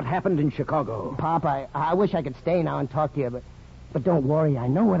from what happened in Chicago. Pop, I wish I could stay now and talk to you, but don't worry. I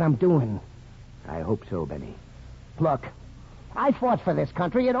know what I'm doing. I hope so, Benny. Look, I fought for this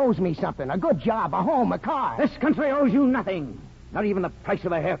country. It owes me something. A good job, a home, a car. This country owes you nothing. Not even the price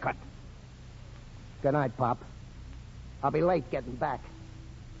of a haircut. Good night, Pop. I'll be late getting back.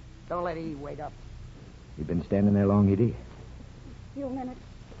 Don't let Edie wait up. You been standing there long, Edie? A few minutes.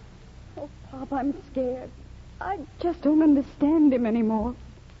 Oh, Pop, I'm scared. I just don't understand him anymore.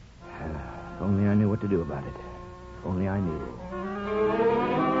 If only I knew what to do about it. If only I knew.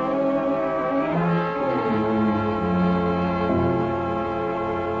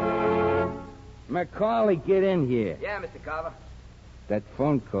 Macaulay, get in here. Yeah, Mr. Carver. That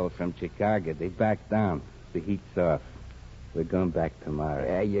phone call from Chicago, they backed down. The heat's off. We're going back tomorrow.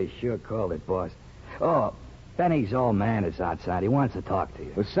 Yeah, you sure called it, boss. Oh, Benny's old man is outside. He wants to talk to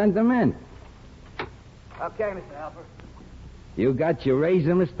you. Well, send him in. Okay, Mr. Halper. You got your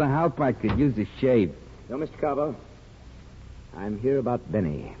razor, Mr. Halp? I could use a shave. No, Mr. Cabo. I'm here about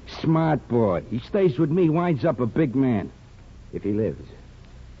Benny. Smart boy. He stays with me, winds up a big man. If he lives.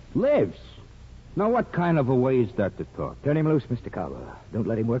 Lives? Now, what kind of a way is that to talk? Turn him loose, Mr. Cabo. Don't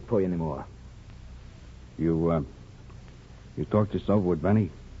let him work for you anymore. You talked this over with Benny?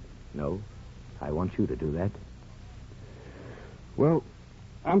 No. I want you to do that. Well,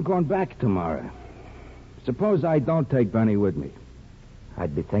 I'm going back tomorrow. Suppose I don't take Benny with me.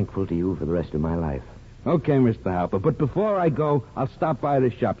 I'd be thankful to you for the rest of my life. Okay, Mr. Halper. But before I go, I'll stop by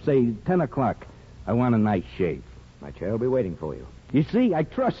the shop. Say 10 o'clock. I want a nice shave. My chair will be waiting for you. You see, I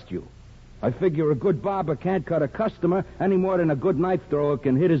trust you. I figure a good barber can't cut a customer any more than a good knife thrower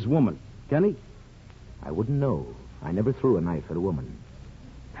can hit his woman. Can he? I wouldn't know. I never threw a knife at a woman.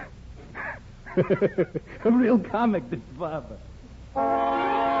 A real comic, this barber.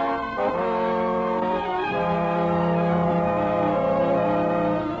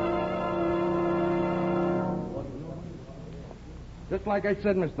 Just like I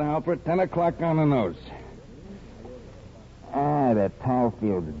said, Mr. Halper, 10 o'clock on the nose. Ah, that towel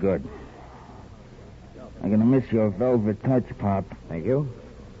feels good. I'm going to miss your velvet touch, Pop. Thank you.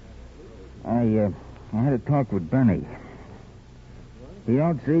 I had a talk with Benny. He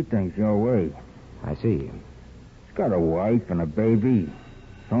don't see things your way. I see. He's got a wife and a baby.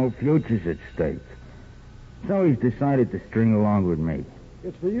 His whole future's at stake. So he's decided to string along with me.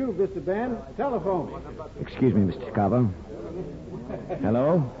 It's for you, Mr. Ben. Telephone. Excuse me, Mr. Cabo.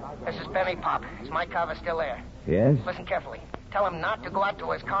 Hello? This is Benny, Pop. Is Mike Carver still there? Yes? Listen carefully. Tell him not to go out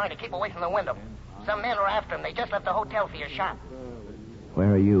to his car and to keep away from the window. Some men are after him. They just left the hotel for your shop.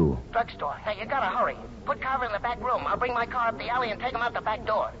 Where are you? Drugstore. Now, you gotta hurry. Put Carver in the back room. I'll bring my car up the alley and take him out the back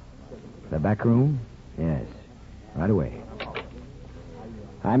door. The back room? Yes. Right away.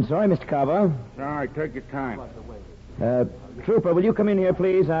 I'm sorry, Mr. Carver. All right, take your time. Trooper, will you come in here,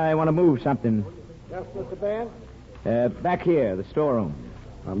 please? I want to move something. Yes, Mr. Ben? Back here, the storeroom.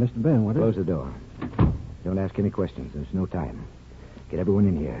 Mr. Ben, what is Close the door. Don't ask any questions. There's no time. Get everyone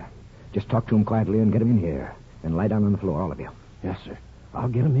in here. Just talk to them quietly and get them in here. Then lie down on the floor, all of you. Yes, sir. I'll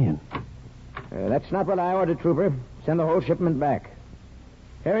get him in. That's not what I ordered, Trooper. Send the whole shipment back.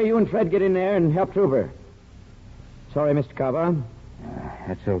 Harry, you and Fred get in there and help Trooper. Sorry, Mr. Carver.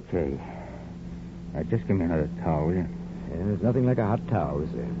 That's okay. Just give me another towel, will you? There's nothing like a hot towel,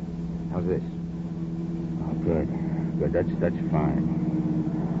 is there? How's this? Oh, good. Good. That's fine.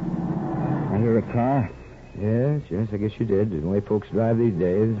 I hear a car? Yes, I guess you did. The way folks drive these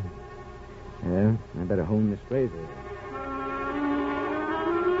days. Yeah, I better hone this phrase.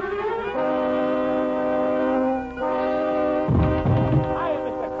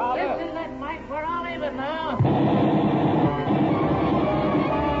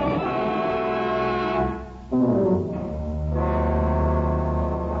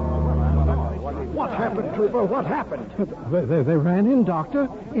 Trooper, what happened? They ran in, Doctor,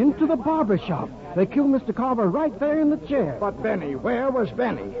 into the barber shop. They killed Mr. Carver right there in the chair. But Benny, where was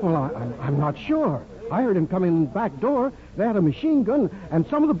Benny? Well, I'm not sure. I heard him come in the back door. They had a machine gun, and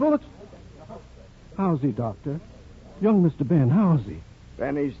some of the bullets... How's he, Doctor? Young Mr. Ben, how's he?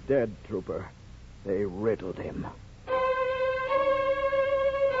 Benny's dead, Trooper. They riddled him.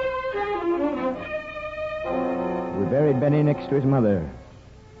 We buried Benny next to his mother.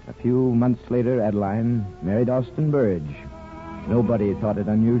 A few months later, Adeline married Austin Burge. Nobody thought it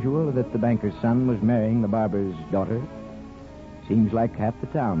unusual that the banker's son was marrying the barber's daughter. Seems like half the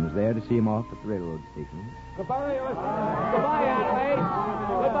town was there to see him off at the railroad station. Goodbye, Goodbye, Adelaide.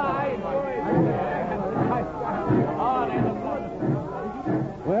 Goodbye.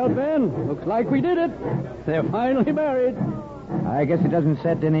 Well, Ben, looks like we did it. They're finally married. I guess it doesn't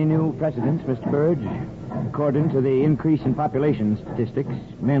set any new precedents, Mr. Burge. According to the increase in population statistics,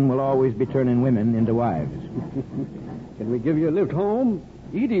 men will always be turning women into wives. Can we give you a lift home?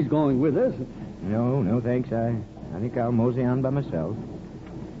 Edie's going with us. No, thanks. I think I'll mosey on by myself.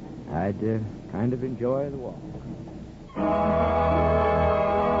 I'd kind of enjoy the walk.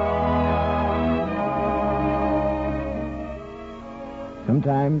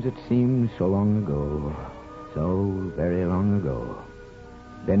 Sometimes it seems so long ago, so very long ago.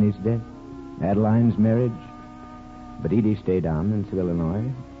 Benny's dead. Adeline's marriage. But Edie stayed on in Seville,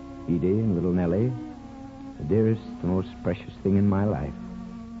 Illinois. Edie and little Nellie. The dearest, the most precious thing in my life.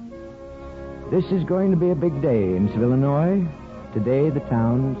 This is going to be a big day in Seville, Illinois. Today the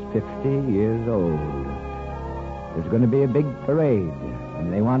town's 50 years old. There's going to be a big parade,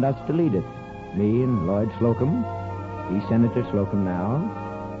 and they want us to lead it. Me and Lloyd Slocum. He's Senator Slocum now.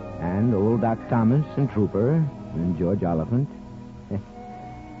 and old Doc Thomas and Trooper and George Oliphant.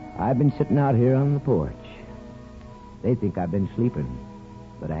 I've been sitting out here on the porch. They think I've been sleeping,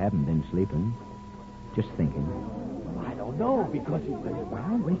 but I haven't been sleeping. Just thinking. I don't know, because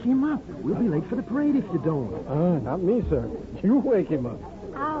well, wake him up. We'll be late for the parade if you don't. Not me, sir. You wake him up.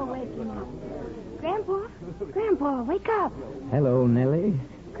 I'll wake him up. Grandpa, wake up. Hello, Nellie.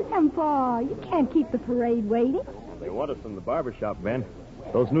 Grandpa, you can't keep the parade waiting. They want us in the barber shop, Ben.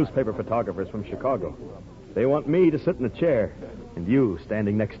 Those newspaper photographers from Chicago. They want me to sit in a chair, and you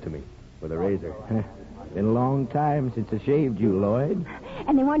standing next to me with a razor. Been a long time since I shaved you, Lloyd.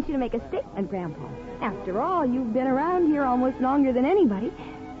 And they want you to make a statement, Grandpa. After all, you've been around here almost longer than anybody.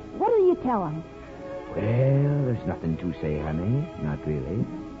 What'll you tell them? Well, there's nothing to say, honey. Not really.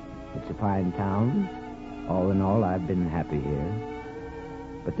 It's a fine town. All in all, I've been happy here.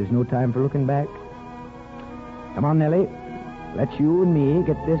 But there's no time for looking back. Come on, Nellie. Let's you and me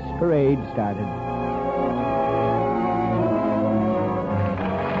get this parade started.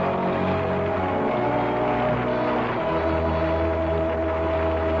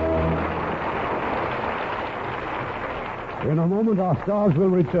 In a moment, our stars will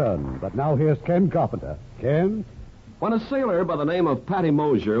return. But now here's Ken Carpenter. Ken? When a sailor by the name of Patty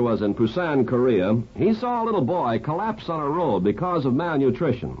Mosier was in Busan, Korea, he saw a little boy collapse on a road because of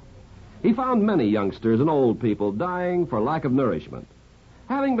malnutrition. He found many youngsters and old people dying for lack of nourishment.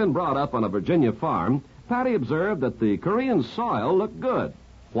 Having been brought up on a Virginia farm, Patty observed that the Korean soil looked good.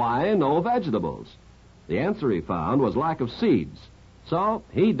 Why no vegetables? The answer he found was lack of seeds. So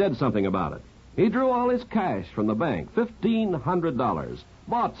he did something about it. He drew all his cash from the bank, $1,500,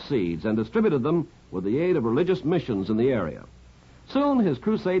 bought seeds, and distributed them with the aid of religious missions in the area. Soon his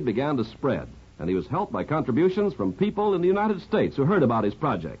crusade began to spread, and he was helped by contributions from people in the United States who heard about his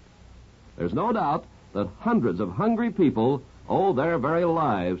project. There's no doubt that hundreds of hungry people owe their very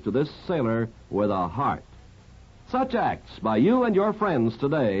lives to this sailor with a heart. Such acts by you and your friends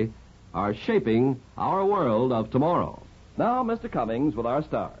today are shaping our world of tomorrow. Now, Mr. Cummings with our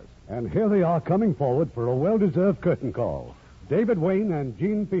stars. And here they are coming forward for a well-deserved curtain call. David Wayne and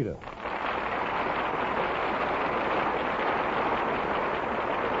Gene Peters.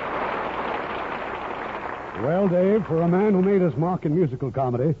 Well, Dave, for a man who made his mark in musical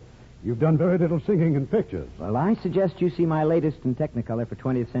comedy, you've done very little singing in pictures. Well, I suggest you see my latest in Technicolor for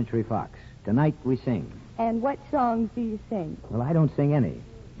 20th Century Fox. Tonight We Sing. And what songs do you sing? Well, I don't sing any,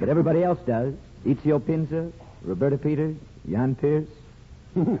 but everybody else does. Ezio Pinza, Roberta Peters, Jan Pierce.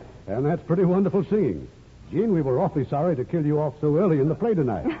 And that's pretty wonderful singing. Gene, we were awfully sorry to kill you off so early in the play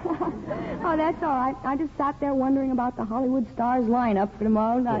tonight. Oh, that's all right. I just sat there wondering about the Hollywood Stars lineup for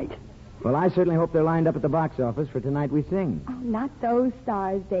tomorrow night. Well, I certainly hope they're lined up at the box office for Tonight We Sing. Oh, not those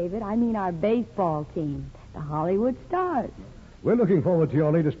stars, David. I mean our baseball team, the Hollywood Stars. We're looking forward to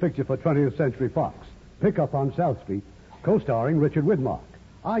your latest picture for 20th Century Fox, Pickup on South Street, co-starring Richard Widmark.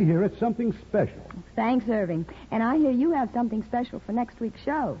 I hear it's something special. Thanks, Irving. And I hear you have something special for next week's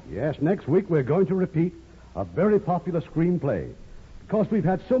show. Yes, next week we're going to repeat a very popular screenplay because we've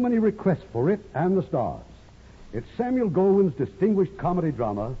had so many requests for it and the stars. It's Samuel Goldwyn's distinguished comedy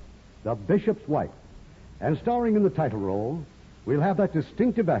drama, The Bishop's Wife. And starring in the title role, we'll have that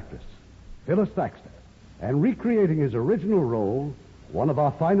distinctive actress, Phyllis Thaxter. And recreating his original role, one of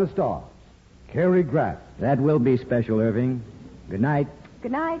our finest stars, Cary Grant. That will be special, Irving. Good night.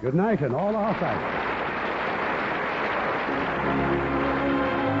 Good night. Good night, and all our thanks.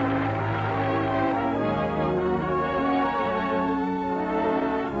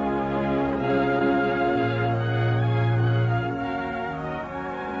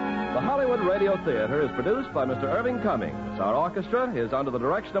 The Hollywood Radio Theater is produced by Mr. Irving Cummings. Our orchestra is under the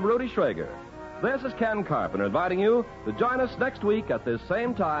direction of Rudy Schrager. This is Ken Carpenter inviting you to join us next week at this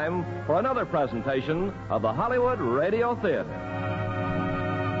same time for another presentation of the Hollywood Radio Theater.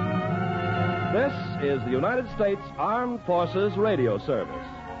 This is the United States Armed Forces Radio Service.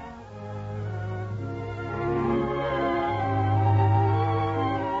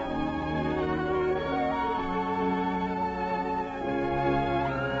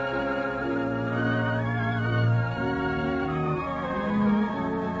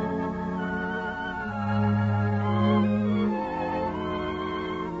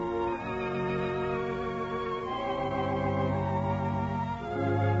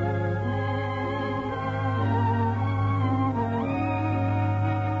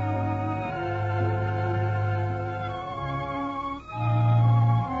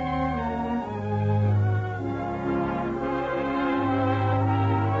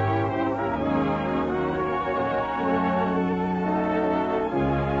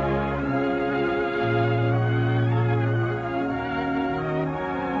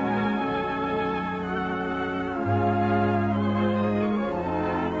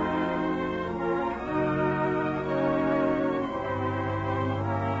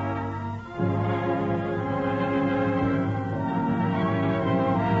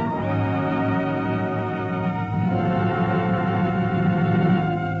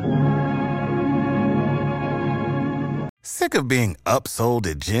 Sick of being upsold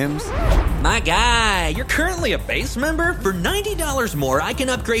at gyms? My guy, you're currently a base member? For $90 more, I can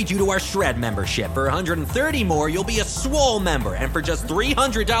upgrade you to our Shred membership. For $130 more, you'll be a Swole member. And for just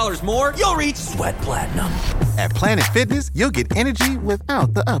 $300 more, you'll reach Sweat Platinum. At Planet Fitness, you'll get energy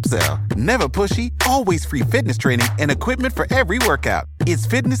without the upsell. Never pushy, always free fitness training and equipment for every workout. It's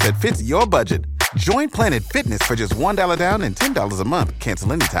fitness that fits your budget. Join Planet Fitness for just $1 down and $10 a month.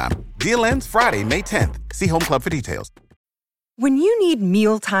 Cancel anytime. Deal ends Friday, May 10th. See Home Club for details. When you need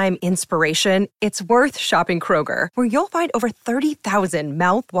mealtime inspiration, it's worth shopping Kroger, where you'll find over 30,000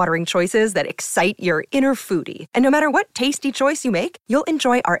 mouth-watering choices that excite your inner foodie. And no matter what tasty choice you make, you'll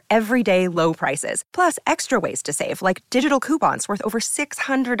enjoy our everyday low prices, plus extra ways to save, like digital coupons worth over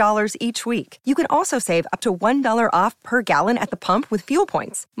 $600 each week. You can also save up to $1 off per gallon at the pump with fuel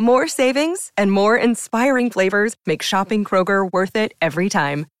points. More savings and more inspiring flavors make shopping Kroger worth it every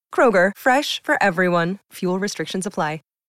time. Kroger, fresh for everyone. Fuel restrictions apply.